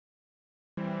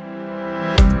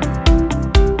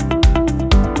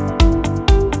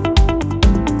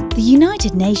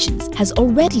United Nations has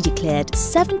already declared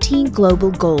 17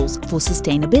 global goals for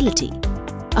sustainability.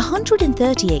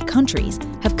 138 countries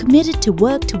have committed to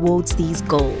work towards these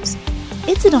goals.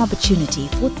 It's an opportunity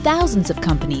for thousands of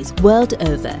companies world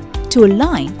over to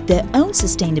align their own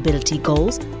sustainability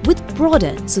goals with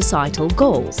broader societal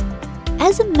goals.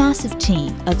 As a massive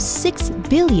team of 6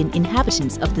 billion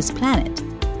inhabitants of this planet,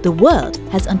 the world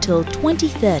has until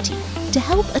 2030 to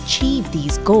help achieve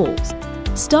these goals.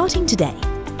 Starting today,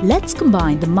 let's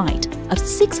combine the might of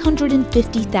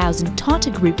 650,000 Tata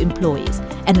Group employees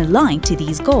and align to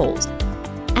these goals.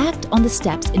 Act on the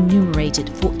steps enumerated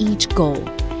for each goal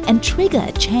and trigger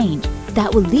a change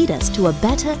that will lead us to a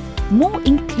better, more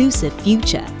inclusive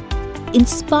future.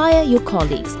 Inspire your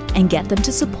colleagues and get them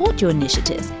to support your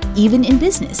initiatives, even in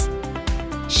business.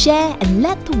 Share and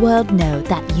let the world know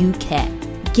that you care.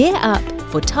 Gear up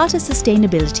for Tata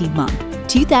Sustainability Month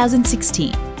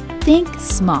 2016. Think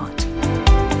smart.